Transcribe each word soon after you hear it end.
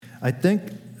I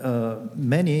think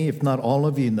many, if not all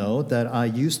of you, know that I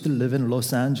used to live in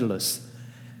Los Angeles.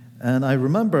 And I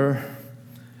remember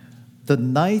the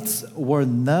nights were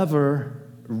never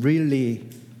really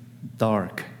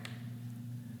dark.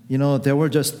 There were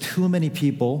just too many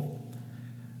people.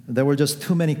 There were just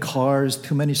too many cars,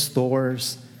 too many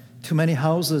stores, too many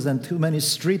houses, and too many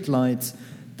street lights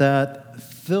that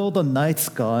filled the night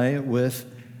sky with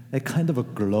a kind of a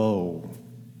glow.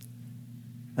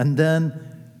 And then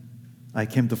I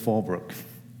came to Fallbrook.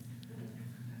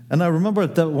 And I remember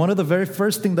that one of the very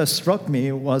first things that struck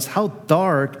me was how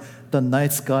dark the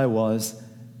night sky was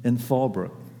in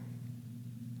Fallbrook.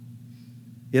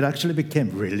 It actually became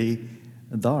really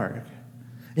dark.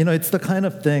 It's the kind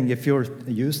of thing, if you're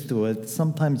used to it,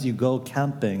 sometimes you go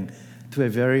camping to a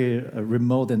very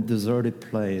remote and deserted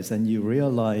place, and you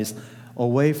realize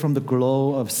away from the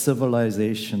glow of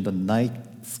civilization, the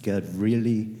nights get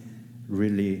really,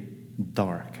 really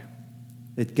dark.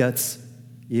 It gets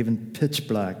even pitch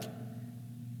black.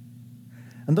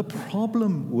 And the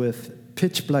problem with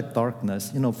pitch black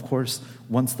darkness, of course,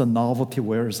 once the novelty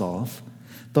wears off,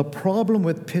 the problem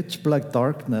with pitch black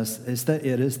darkness is that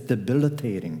it is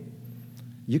debilitating.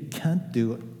 You can't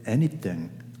do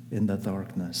anything in the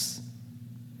darkness.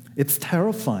 It's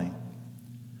terrifying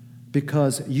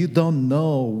because you don't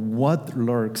know what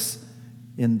lurks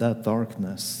in that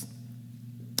darkness.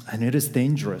 And it is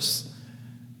dangerous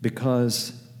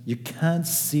because you can't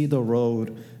see the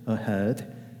road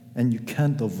ahead and you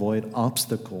can't avoid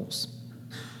obstacles.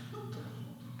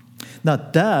 Now,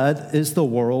 that is the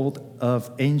world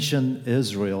of ancient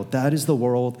Israel. That is the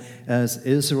world as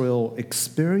Israel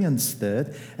experienced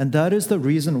it. And that is the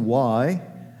reason why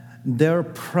their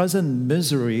present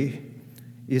misery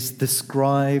is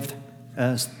described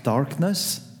as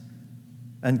darkness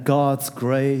and God's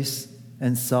grace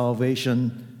and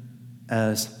salvation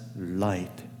as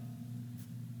light.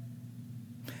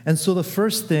 And so the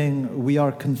first thing we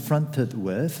are confronted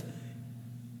with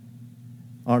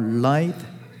are light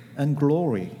and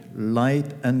glory.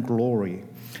 Light and glory.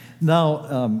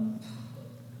 Now,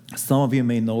 some of you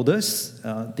may know this.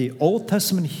 The Old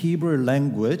Testament Hebrew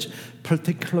language,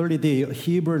 particularly the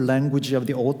Hebrew language of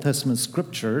the Old Testament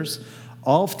scriptures,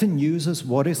 often uses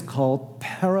what is called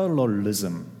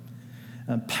parallelism.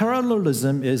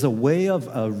 Parallelism is a way of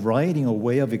writing, a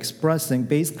way of expressing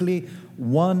basically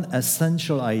one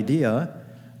essential idea,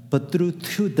 but through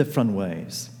two different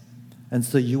ways. And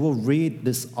so you will read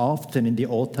this often in the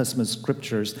Old Testament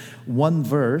scriptures. One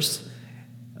verse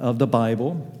of the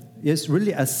Bible is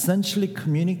really essentially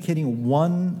communicating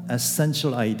one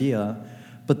essential idea,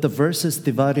 but the verse is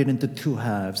divided into two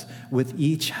halves, with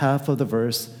each half of the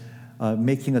verse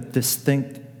making a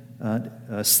distinct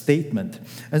statement.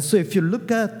 And so if you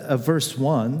look at verse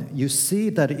 1, you see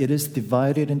that it is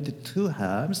divided into two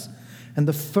halves. And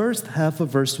the first half of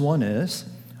verse 1 is,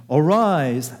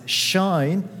 "Arise,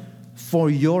 shine, for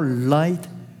your light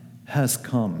has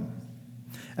come."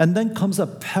 And then comes a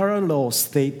parallel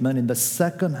statement in the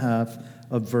second half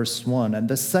of verse 1. And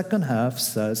the second half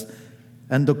says,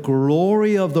 "And the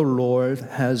glory of the Lord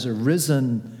has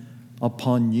risen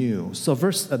upon you." So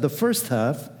the first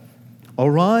half,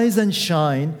 "Arise and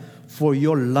shine, for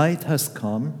your light has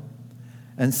come."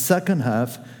 And second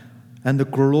half, "And the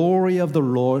glory of the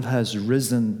Lord has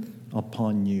risen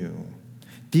upon you."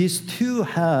 These two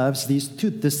halves, these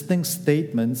two distinct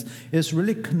statements, is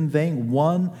really conveying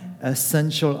one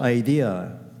essential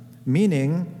idea,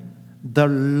 meaning the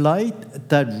light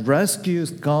that rescues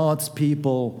God's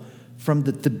people from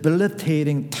the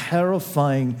debilitating,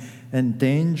 terrifying, and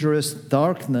dangerous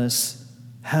darkness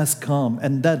has come.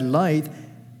 And that light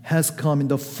has come in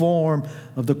the form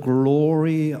of the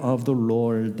glory of the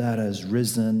Lord that has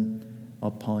risen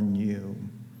upon you.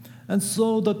 And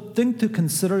so the thing to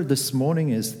consider this morning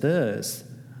is this: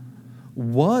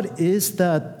 what is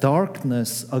that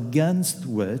darkness against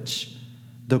which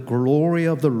the glory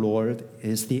of the Lord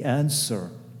is the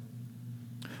answer?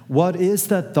 What is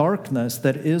that darkness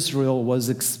that Israel was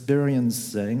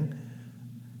experiencing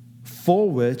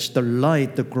for which the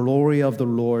light, the glory of the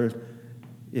Lord,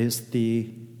 is the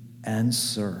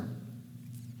answer?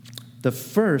 The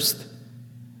first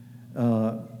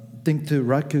thing to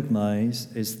recognize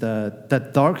is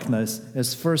that darkness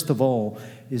is, first of all,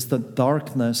 is the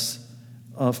darkness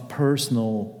of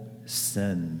personal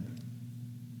sin.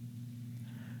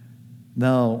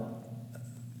 Now,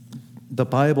 the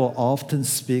Bible often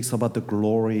speaks about the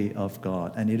glory of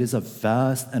God, and it is a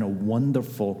vast and a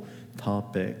wonderful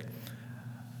topic.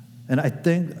 And I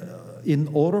think in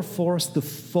order for us to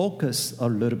focus a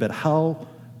little bit how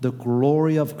the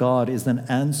glory of God is an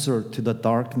answer to the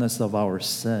darkness of our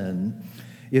sin,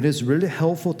 it is really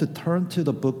helpful to turn to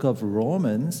the book of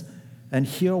Romans and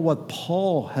hear what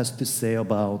Paul has to say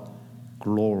about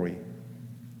glory.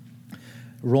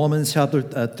 Romans chapter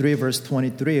 3, verse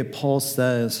 23, Paul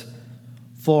says,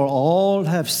 "For all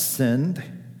have sinned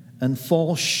and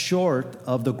fall short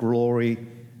of the glory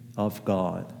of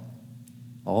God."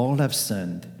 All have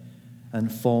sinned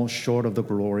and fall short of the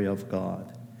glory of God.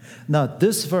 Now,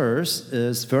 this verse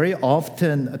is very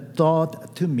often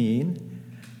thought to mean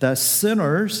that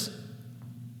sinners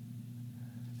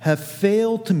have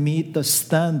failed to meet the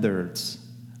standards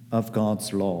of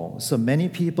God's law. So many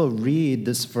people read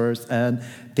this verse and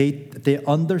they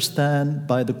understand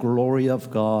by the glory of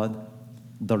God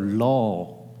the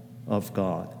law of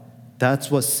God. That's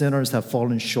what sinners have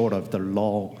fallen short of, the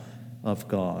law of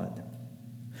God.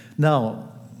 Now,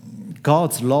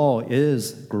 God's law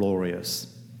is glorious,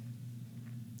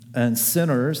 and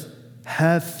sinners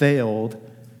have failed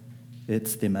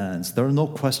its demands. There are no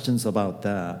questions about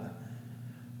that.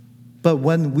 But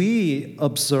when we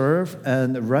observe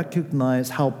and recognize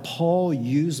how Paul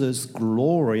uses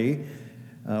glory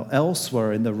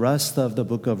elsewhere in the rest of the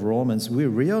book of Romans, we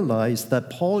realize that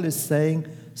Paul is saying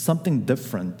something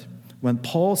different. When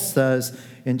Paul says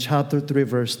in chapter 3,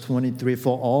 verse 23,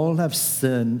 "For all have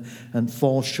sinned and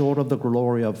fall short of the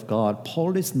glory of God,"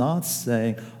 Paul is not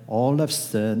saying all have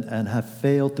sinned and have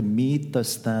failed to meet the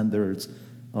standards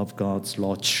of God's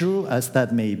law. True as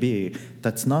that may be,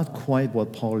 that's not quite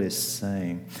what Paul is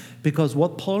saying. Because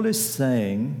what Paul is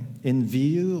saying, in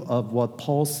view of what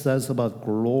Paul says about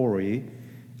glory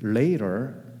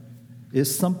later,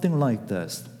 is something like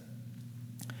this.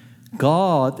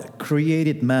 God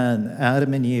created man,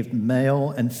 Adam and Eve,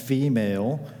 male and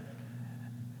female,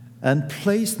 and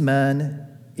placed man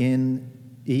in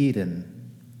Eden,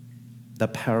 the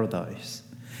paradise.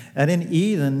 And in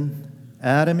Eden,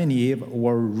 Adam and Eve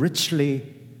were richly,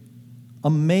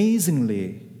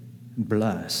 amazingly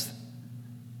blessed.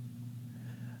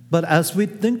 But as we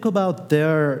think about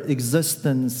their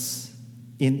existence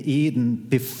in Eden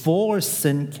before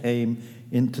sin came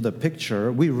into the picture,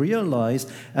 we realize,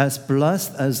 as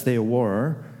blessed as they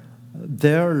were,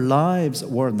 their lives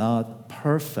were not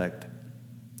perfect.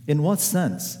 In what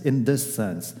sense? In this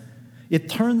sense. It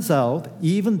turns out,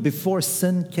 even before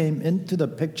sin came into the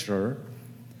picture,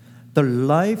 the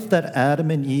life that Adam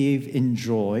and Eve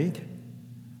enjoyed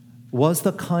was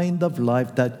the kind of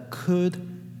life that could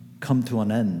come to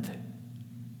an end.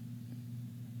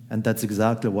 And that's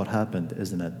exactly what happened,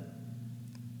 isn't it?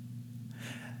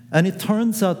 And it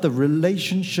turns out the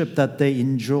relationship that they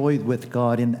enjoyed with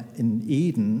God in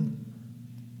Eden,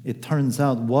 it turns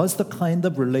out, was the kind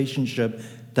of relationship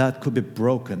that could be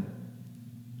broken.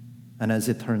 And as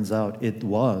it turns out, it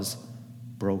was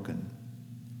broken.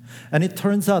 And it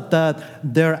turns out that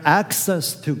their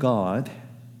access to God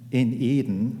in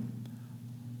Eden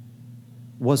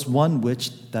was one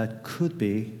that could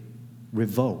be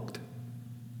revoked.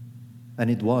 And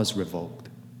it was revoked.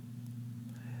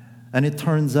 And it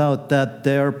turns out that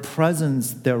their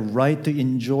presence, their right to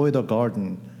enjoy the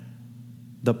garden,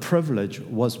 the privilege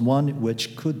was one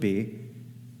which could be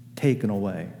taken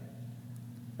away.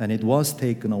 And it was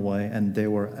taken away, and they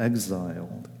were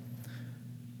exiled.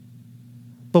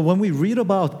 But when we read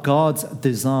about God's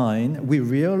design, we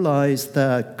realize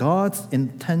that God's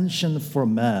intention for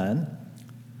man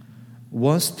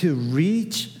was to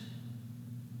reach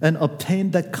and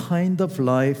obtain that kind of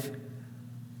life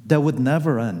that would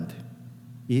never end,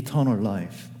 eternal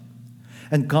life.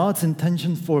 And God's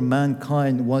intention for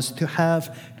mankind was to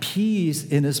have peace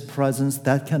in His presence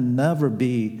that can never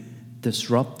be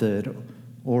disrupted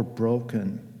or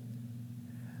broken.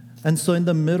 And so in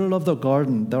the middle of the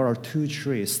garden, there are two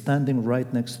trees standing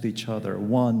right next to each other.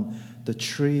 One, the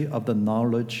tree of the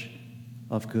knowledge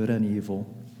of good and evil,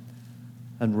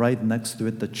 and right next to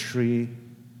it, the tree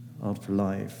of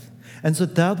life. And so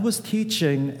that was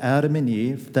teaching Adam and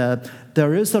Eve that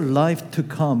there is a life to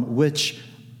come which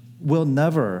will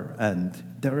never end.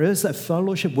 There is a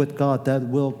fellowship with God that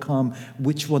will come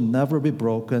which will never be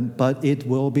broken, but it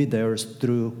will be theirs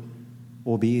through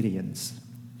obedience.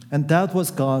 And that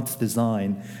was God's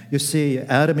design. You see,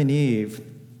 Adam and Eve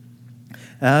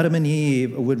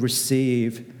would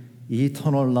receive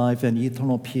eternal life and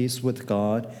eternal peace with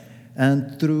God,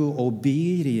 and through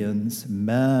obedience,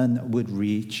 man would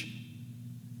reach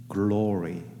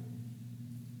glory.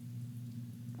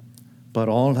 But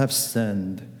all have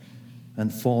sinned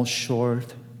and fall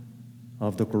short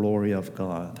of the glory of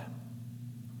God.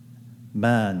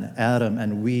 Man, Adam,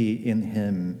 and we in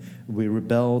him, we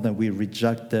rebelled and we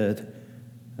rejected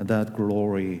that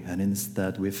glory, and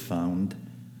instead we found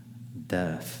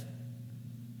death.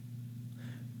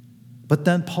 But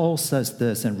then Paul says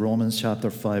this in Romans chapter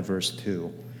 5, verse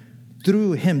 2.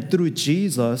 Through him, through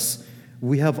Jesus,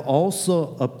 we have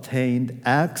also obtained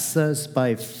access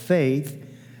by faith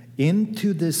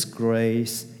into this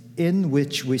grace in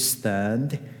which we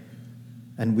stand,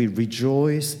 and we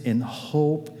rejoice in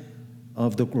hope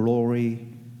of the glory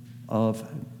of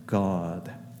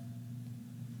God.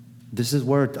 This is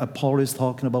where Paul is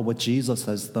talking about what Jesus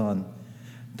has done.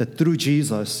 That through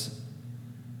Jesus,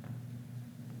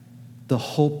 the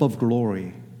hope of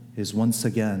glory is once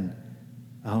again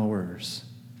ours.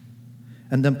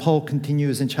 And then Paul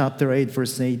continues in chapter 8,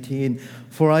 verse 18,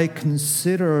 "For I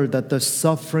consider that the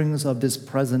sufferings of this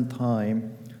present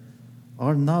time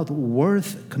are not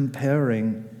worth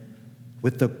comparing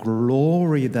with the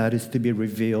glory that is to be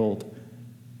revealed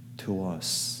to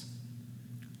us."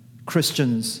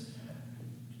 Christians,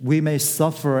 we may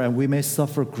suffer, and we may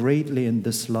suffer greatly in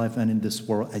this life and in this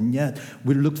world, and yet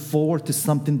we look forward to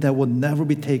something that will never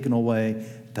be taken away,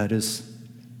 that is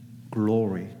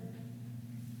glory.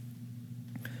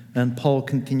 And Paul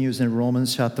continues in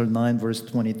Romans chapter 9, verse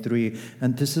 23,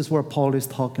 and this is where Paul is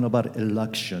talking about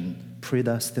election,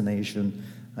 predestination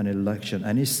and election.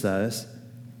 And he says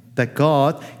that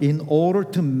God, in order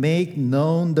to make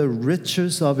known the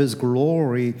riches of his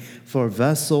glory for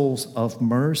vessels of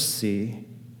mercy,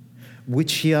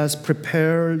 which he has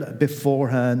prepared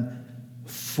beforehand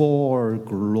for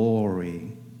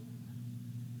glory.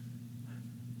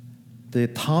 The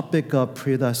topic of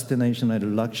predestination and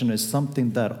election is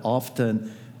something that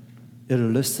often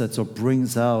elicits or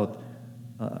brings out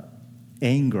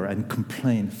anger and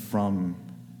complaint from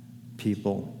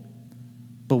people.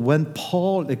 But when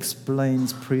Paul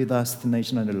explains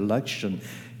predestination and election,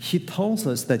 he tells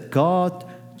us that God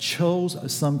chose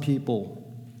some people,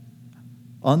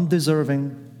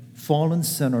 undeserving, fallen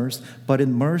sinners, but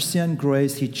in mercy and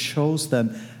grace, he chose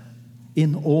them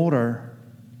in order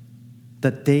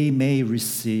that they may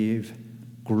receive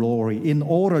glory, in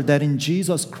order that in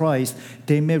Jesus Christ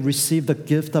they may receive the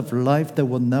gift of life that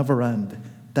will never end,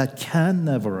 that can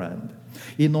never end,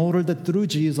 in order that through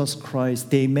Jesus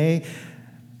Christ they may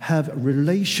have a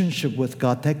relationship with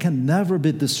God that can never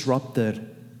be disrupted,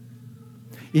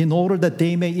 in order that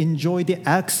they may enjoy the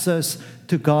access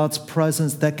to God's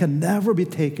presence that can never be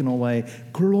taken away.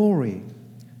 Glory.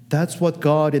 That's what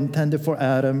God intended for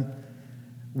Adam,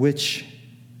 which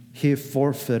he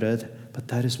forfeited, but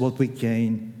that is what we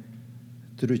gain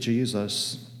through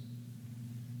Jesus.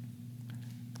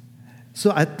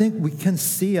 So I think we can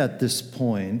see at this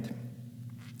point,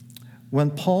 when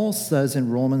Paul says in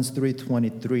Romans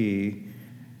 3:23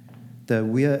 that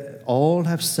we all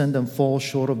have sinned and fall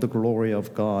short of the glory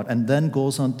of God, and then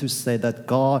goes on to say that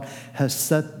God has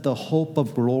set the hope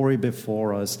of glory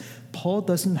before us, Paul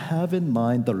doesn't have in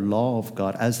mind the law of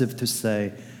God, as if to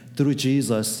say, through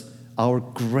Jesus, our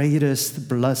greatest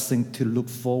blessing to look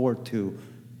forward to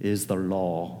is the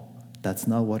law. That's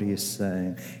not what he is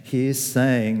saying. He is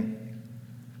saying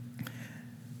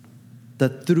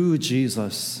that through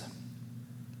Jesus,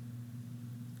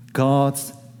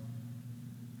 God's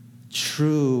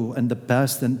true and the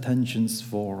best intentions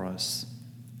for us,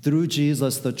 through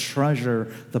Jesus, the treasure,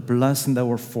 the blessing that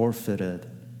were forfeited,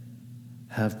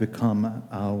 have become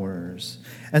ours.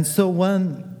 And so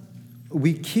when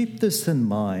we keep this in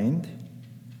mind,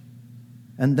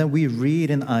 and then we read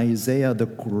in Isaiah, the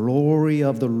glory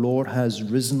of the Lord has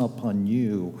risen upon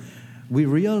you, we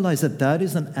realize that that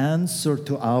is an answer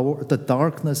to the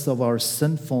darkness of our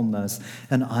sinfulness.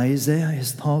 And Isaiah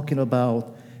is talking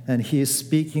about, and he is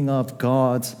speaking of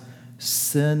God's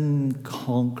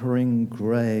sin-conquering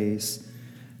grace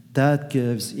that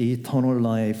gives eternal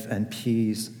life and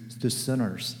peace to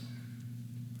sinners.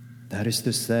 That is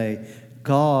to say,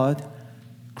 God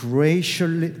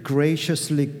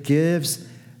graciously gives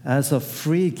as a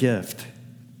free gift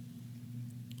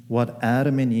what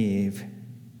Adam and Eve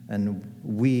and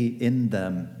we in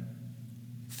them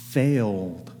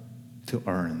failed to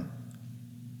earn.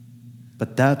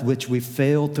 But that which we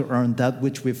failed to earn, that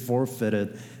which we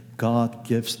forfeited, God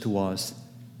gives to us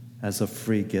as a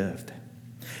free gift.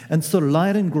 And so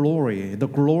light and glory, the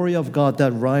glory of God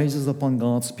that rises upon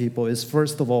God's people, is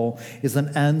first of all, is an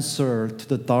answer to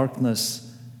the darkness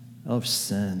of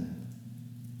sin.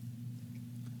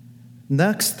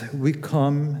 Next, we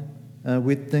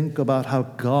think about how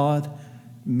God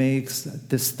makes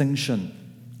distinction.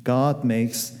 God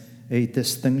makes a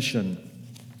distinction.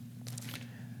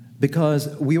 Because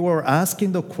we were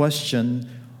asking the question,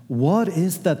 what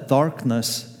is that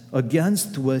darkness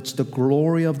against which the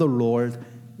glory of the Lord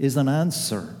is an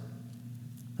answer?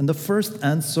 And the first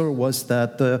answer was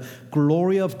that the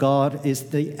glory of God is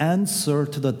the answer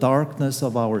to the darkness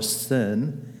of our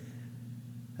sin.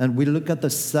 And we look at the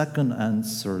second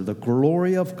answer. The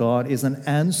glory of God is an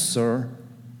answer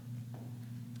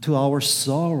to our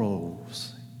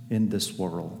sorrows in this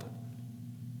world.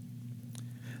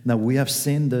 Now, we have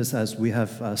seen this as we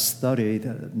have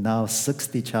studied now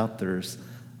 60 chapters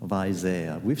of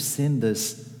Isaiah. We've seen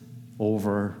this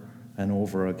over and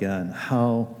over again,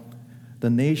 how the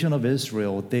nation of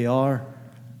Israel, they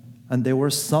were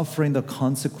suffering the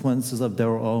consequences of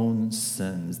their own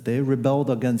sins. They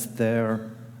rebelled against their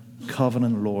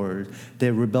covenant Lord.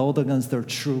 They rebelled against their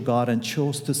true God and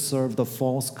chose to serve the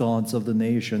false gods of the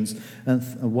nations. And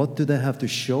what do they have to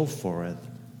show for it?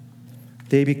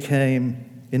 They became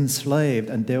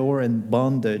enslaved and they were in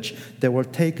bondage. They were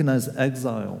taken as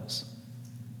exiles.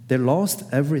 They lost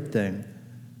everything.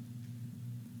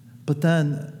 But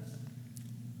then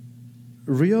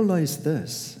realize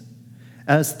this.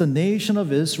 As the nation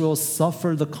of Israel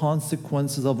suffered the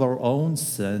consequences of our own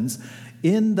sins,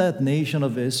 in that nation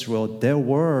of Israel, there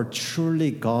were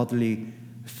truly godly,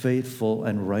 faithful,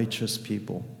 and righteous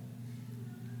people.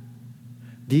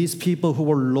 These people who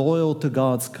were loyal to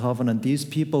God's covenant, these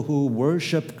people who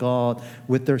worshiped God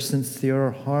with their sincere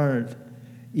heart,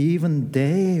 even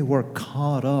they were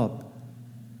caught up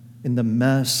in the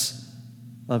mess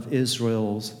of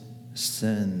Israel's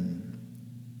sin.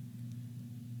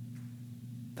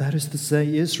 That is to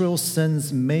say, Israel's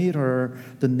sins made her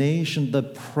the nation the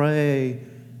prey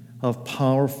of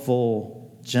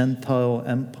powerful Gentile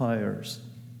empires.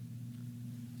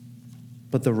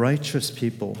 But the righteous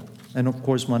people, and of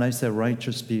course, when I say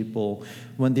righteous people,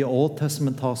 when the Old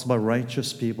Testament talks about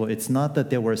righteous people, it's not that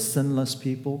they were sinless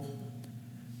people,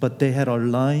 but they had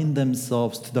aligned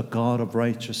themselves to the God of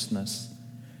righteousness.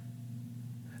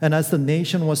 And as the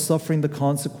nation was suffering the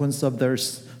consequence of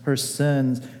her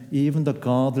sins, even the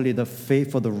godly, the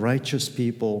faithful, the righteous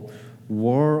people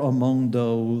were among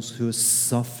those who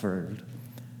suffered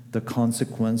the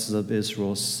consequences of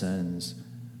Israel's sins.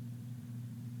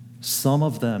 Some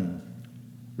of them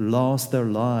lost their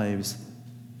lives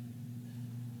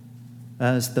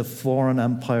as the foreign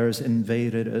empires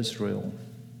invaded Israel.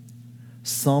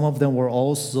 Some of them were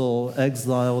also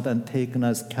exiled and taken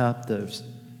as captives.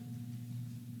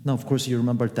 Now, of course, you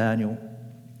remember Daniel.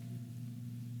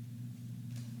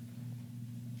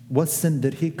 What sin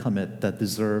did he commit that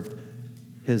deserved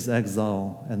his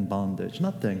exile and bondage?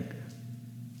 Nothing.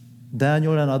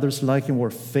 Daniel and others like him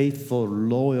were faithful,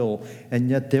 loyal, and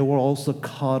yet they were also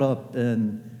caught up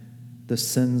in the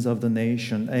sins of the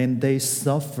nation. And they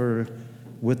suffered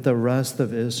with the rest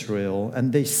of Israel,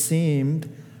 and they seemed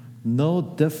no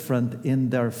different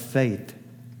in their fate.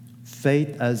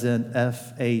 Fate as in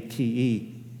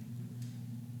F-A-T-E.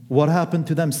 What happened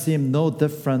to them seemed no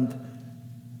different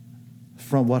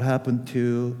from what happened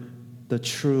to the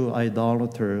true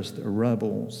idolaters, the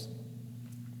rebels.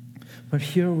 But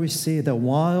here we see that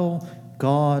while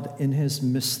God, in his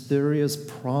mysterious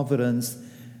providence,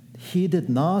 he did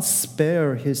not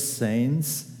spare his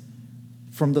saints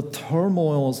from the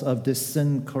turmoils of this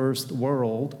sin-cursed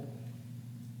world,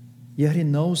 yet he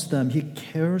knows them, he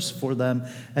cares for them,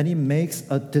 and he makes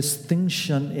a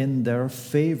distinction in their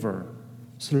favor.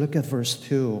 So look at verse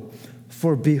 2.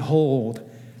 For behold,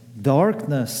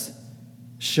 darkness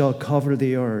shall cover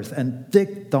the earth, and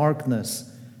thick darkness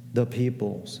the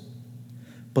peoples.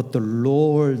 But the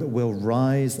Lord will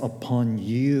rise upon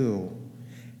you,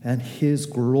 and his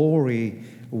glory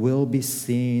will be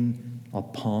seen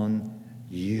upon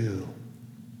you.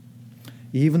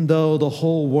 Even though the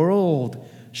whole world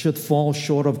should fall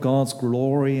short of God's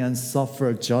glory and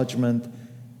suffer judgment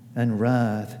and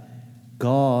wrath,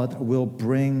 God will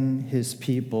bring his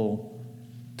people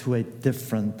to a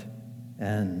different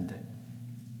end.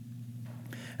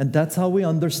 And that's how we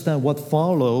understand what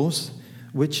follows,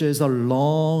 which is a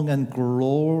long and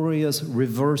glorious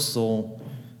reversal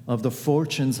of the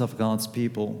fortunes of God's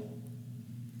people.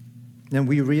 And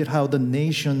we read how the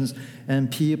nations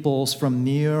and peoples from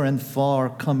near and far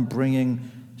come bringing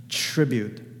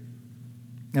tribute.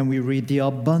 And we read, the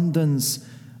abundance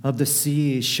of the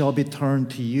sea shall be turned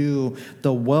to you.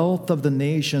 The wealth of the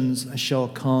nations shall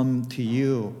come to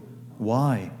you.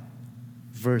 Why?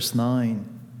 Verse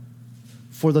 9.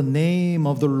 For the name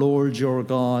of the Lord your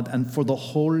God and for the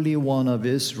Holy One of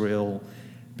Israel,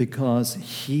 because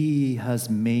he has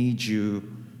made you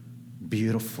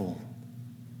beautiful.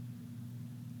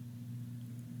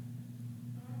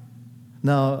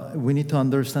 Now, we need to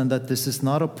understand that this is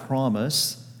not a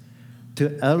promise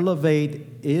to elevate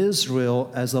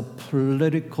Israel as a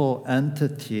political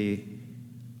entity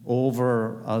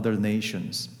over other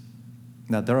nations.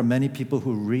 Now, there are many people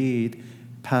who read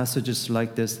passages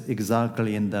like this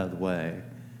exactly in that way.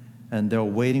 and they're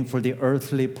waiting for the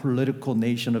earthly political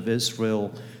nation of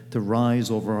Israel to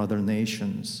rise over other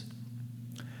nations.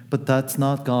 But that's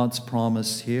not God's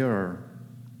promise here,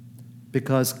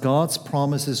 because God's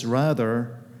promise is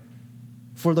rather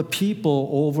for the people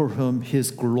over whom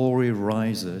His glory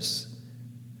rises.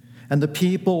 And the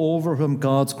people over whom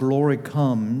God's glory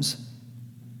comes,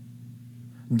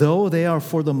 though they are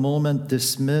for the moment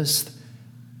dismissed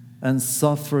and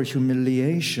suffer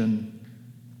humiliation,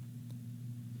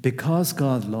 because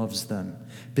God loves them,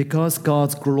 because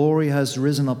God's glory has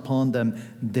risen upon them,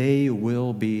 they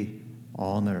will be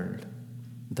honored.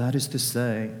 That is to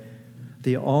say,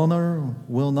 the honor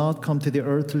will not come to the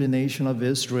earthly nation of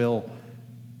Israel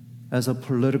as a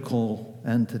political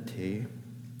entity,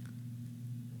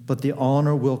 but the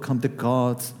honor will come to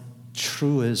God's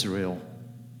true Israel,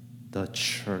 the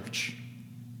church.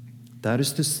 That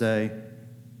is to say,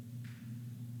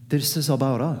 this is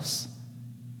about us,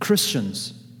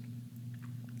 Christians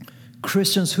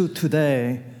who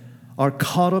today are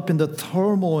caught up in the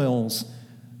turmoils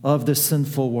of the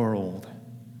sinful world.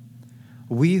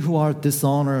 We who are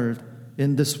dishonored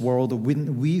in this world,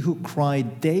 we who cry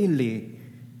daily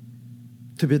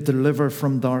to be delivered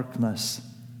from darkness.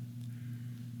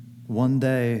 One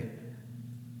day,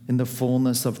 in the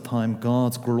fullness of time,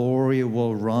 God's glory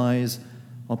will rise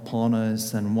upon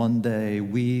us, and one day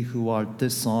we who are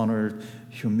dishonored,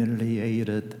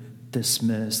 humiliated,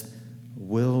 dismissed,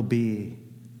 will be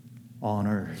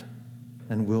honored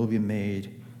and will be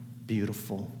made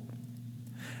beautiful.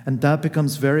 And that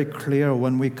becomes very clear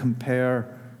when we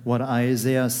compare what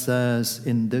Isaiah says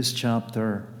in this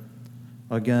chapter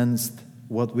against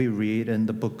what we read in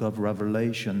the book of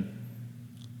Revelation.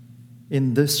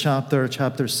 In this chapter,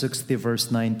 chapter 60,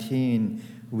 verse 19,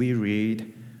 we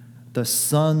read, "The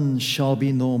sun shall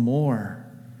be no more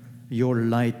your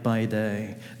light by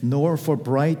day, nor for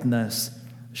brightness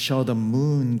shall the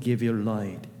moon give you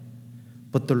light.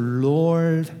 But the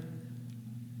Lord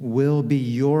will be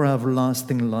your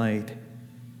everlasting light,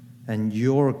 and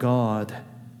your God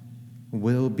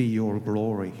will be your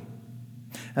glory."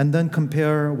 And then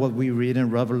compare what we read in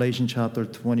Revelation chapter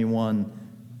 21,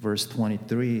 verse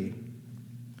 23.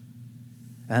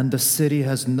 "And the city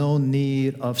has no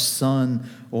need of sun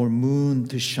or moon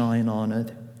to shine on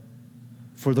it,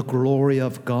 for the glory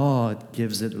of God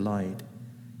gives it light,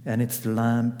 and its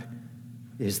lamp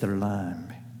is the Lamb."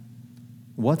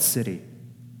 What city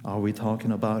are we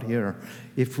talking about here?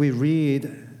 If we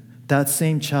read that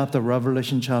same chapter,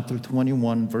 Revelation chapter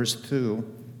 21, verse 2,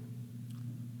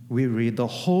 we read, "The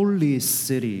holy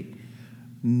city,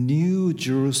 New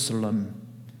Jerusalem,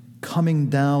 coming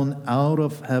down out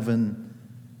of heaven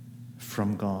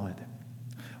from God."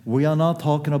 We are not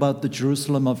talking about the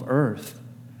Jerusalem of earth.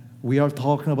 We are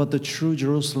talking about the true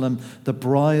Jerusalem, the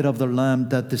bride of the Lamb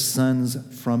that descends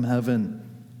from heaven.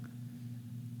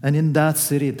 And in that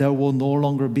city, there will no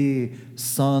longer be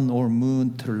sun or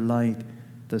moon to light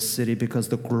the city, because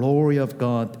the glory of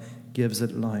God gives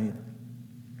it light.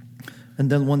 And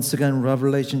then once again,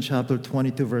 Revelation chapter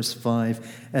 22, verse 5,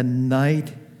 "And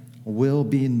night will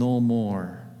be no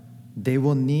more. They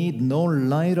will need no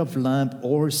light of lamp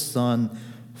or sun,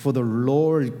 for the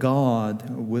Lord God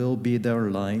will be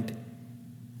their light,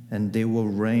 and they will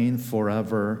reign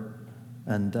forever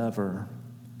and ever."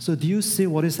 So do you see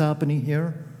what is happening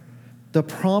here? The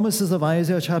promises of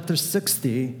Isaiah chapter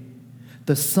 60,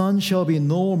 "The sun shall be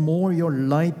no more your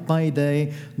light by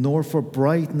day, nor for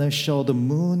brightness shall the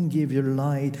moon give you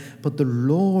light, but the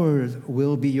Lord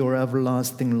will be your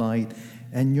everlasting light,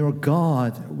 and your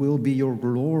God will be your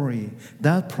glory."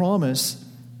 That promise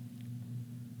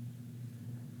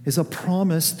is a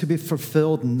promise to be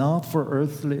fulfilled not for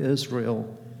earthly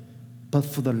Israel, but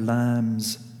for the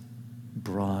Lamb's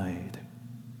bride,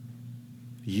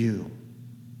 you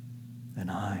and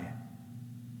I.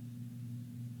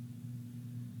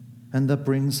 And that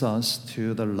brings us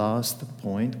to the last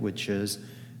point, which is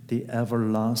the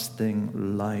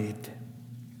everlasting light.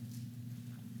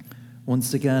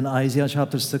 Once again, Isaiah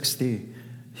chapter 60.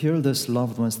 Hear this,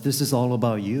 loved ones. This is all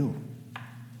about you.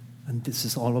 And this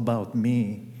is all about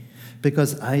me.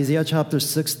 Because Isaiah chapter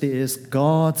 60 is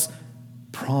God's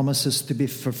promises to be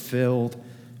fulfilled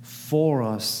for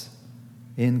us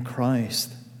in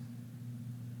Christ.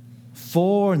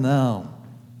 For now,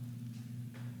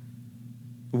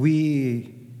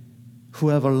 we who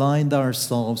have aligned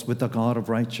ourselves with the God of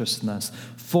righteousness,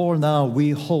 for now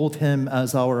we hold Him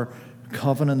as our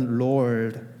covenant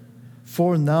Lord.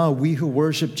 For now, we who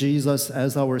worship Jesus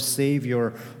as our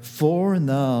Savior, for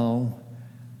now,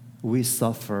 we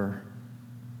suffer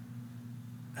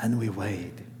and we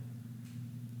wait.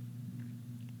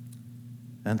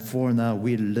 And for now,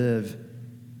 we live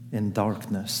in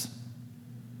darkness.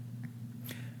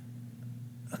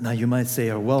 Now you might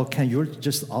say, well, Ken, you're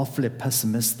just awfully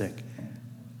pessimistic.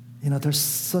 There's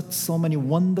so many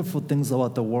wonderful things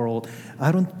about the world.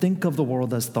 I don't think of the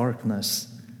world as darkness.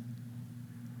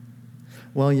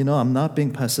 Well, I'm not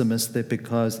being pessimistic,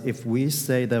 because if we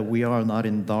say that we are not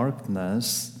in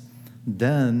darkness,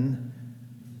 then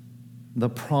the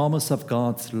promise of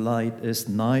God's light is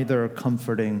neither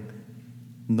comforting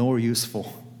nor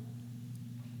useful.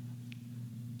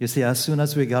 You see, as soon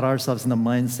as we got ourselves in the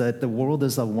mindset, the world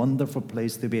is a wonderful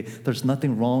place to be. There's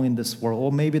nothing wrong in this world.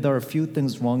 Or maybe there are a few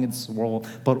things wrong in this world,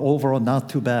 but overall not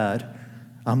too bad.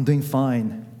 I'm doing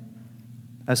fine.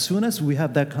 As soon as we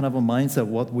have that kind of a mindset,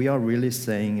 what we are really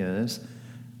saying is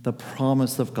the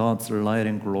promise of God's light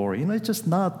and glory. It's just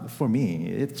not for me.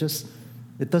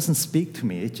 It doesn't speak to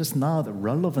me. It's just not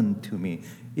relevant to me.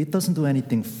 It doesn't do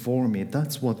anything for me.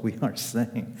 That's what we are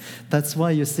saying. That's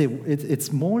why you see,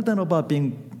 it's more than about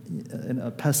being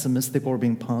pessimistic or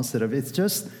being positive. It's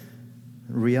just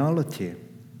reality.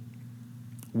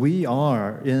 We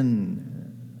are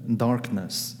in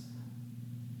darkness.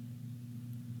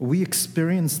 We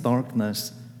experience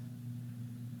darkness,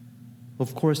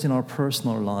 of course, in our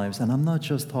personal lives. And I'm not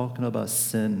just talking about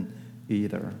sin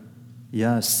either.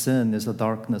 Yes, sin is a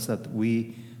darkness that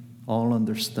we all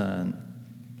understand.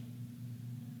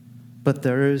 But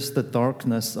there is the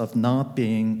darkness of not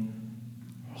being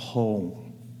whole.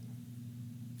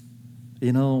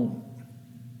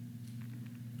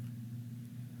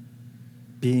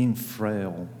 Being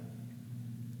frail.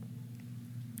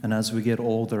 And as we get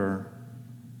older,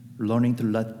 learning to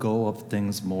let go of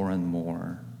things more and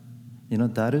more.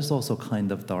 That is also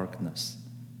kind of darkness.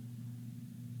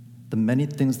 The many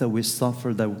things that we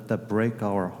suffer that break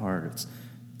our hearts,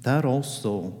 that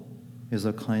also is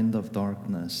a kind of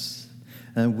darkness.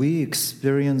 And we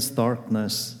experience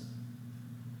darkness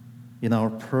in our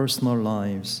personal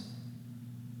lives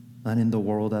and in the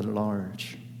world at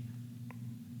large.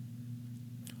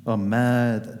 A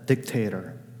mad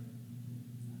dictator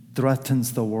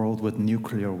threatens the world with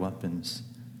nuclear weapons.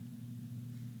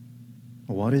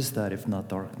 What is that if not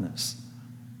darkness?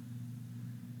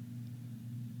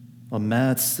 A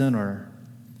mad sinner,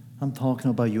 I'm talking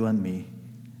about you and me.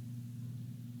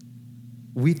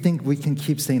 We think we can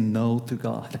keep saying no to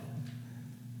God.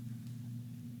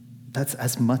 That's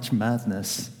as much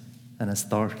madness and as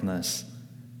darkness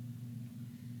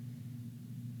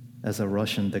as a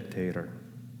Russian dictator.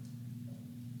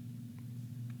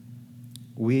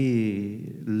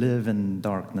 We live in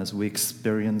darkness, we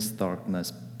experience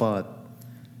darkness, but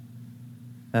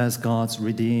as God's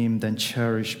redeemed and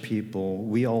cherished people,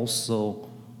 we also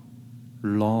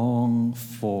long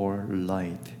for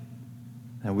light.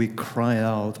 And we cry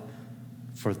out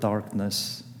for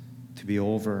darkness to be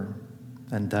over.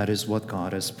 And that is what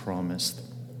God has promised.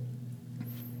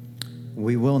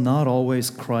 We will not always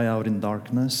cry out in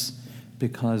darkness,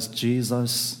 because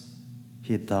Jesus,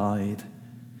 He died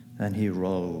and He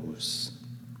rose.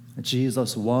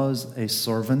 Jesus was a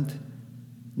servant.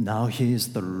 Now He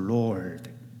is the Lord.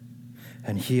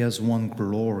 And He has won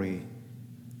glory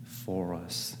for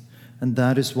us. And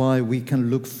that is why we can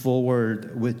look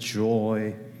forward with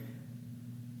joy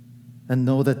and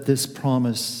know that this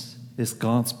promise is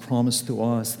God's promise to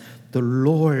us. The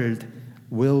Lord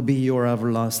will be your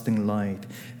everlasting light,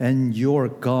 and your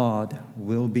God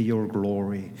will be your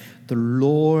glory. The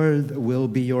Lord will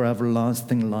be your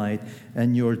everlasting light,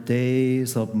 and your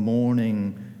days of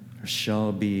mourning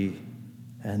shall be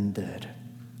ended.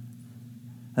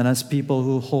 And as people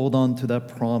who hold on to that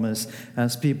promise,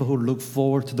 as people who look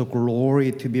forward to the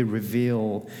glory to be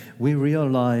revealed, we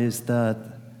realize that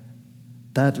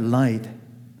that light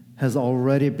has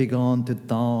already begun to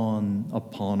dawn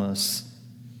upon us.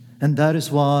 And that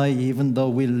is why, even though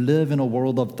we live in a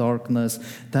world of darkness,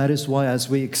 that is why as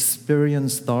we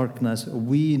experience darkness,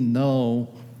 we know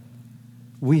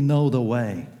the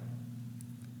way.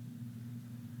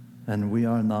 And we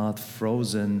are not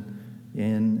frozen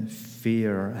in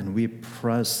fear, and we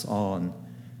press on.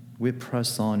 We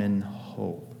press on in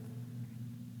hope.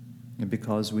 And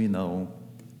because we know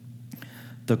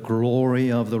the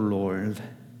glory of the Lord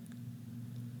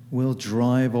will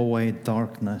drive away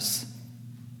darkness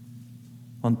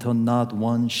until not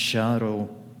one shadow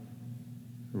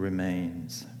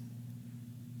remains.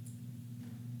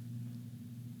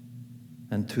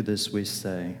 And to this we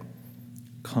say,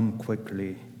 come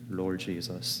quickly, Lord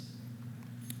Jesus.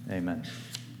 Amen.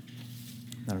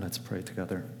 Now let's pray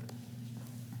together.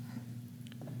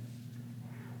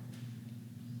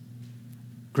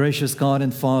 Gracious God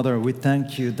and Father, we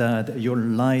thank you that your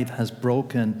light has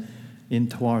broken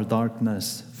into our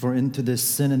darkness, for into this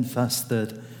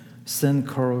sin-infested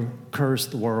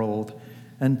sin-cursed world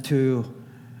and to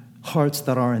hearts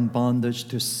that are in bondage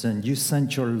to sin. You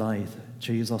sent your light,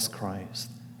 Jesus Christ,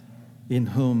 in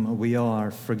whom we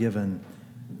are forgiven,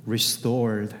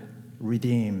 restored,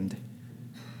 redeemed,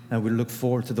 and we look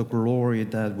forward to the glory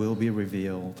that will be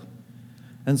revealed.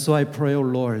 And so I pray, O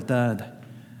Lord, that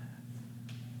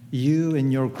you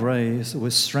in your grace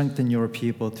will strengthen your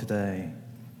people today.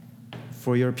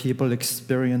 For your people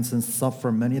experience and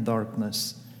suffer many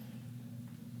darkness.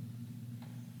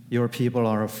 Your people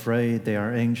are afraid, they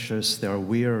are anxious, they are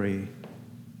weary,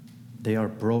 they are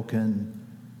broken,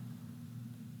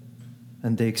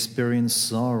 and they experience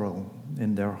sorrow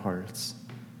in their hearts.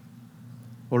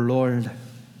 O Lord,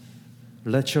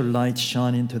 let your light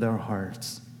shine into their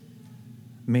hearts.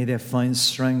 May they find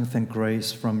strength and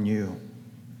grace from you,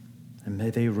 and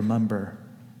may they remember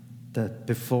that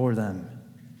before them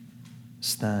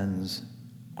stands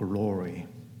glory,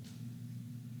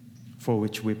 for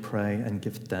which we pray and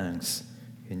give thanks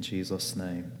in Jesus'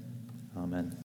 name. Amen.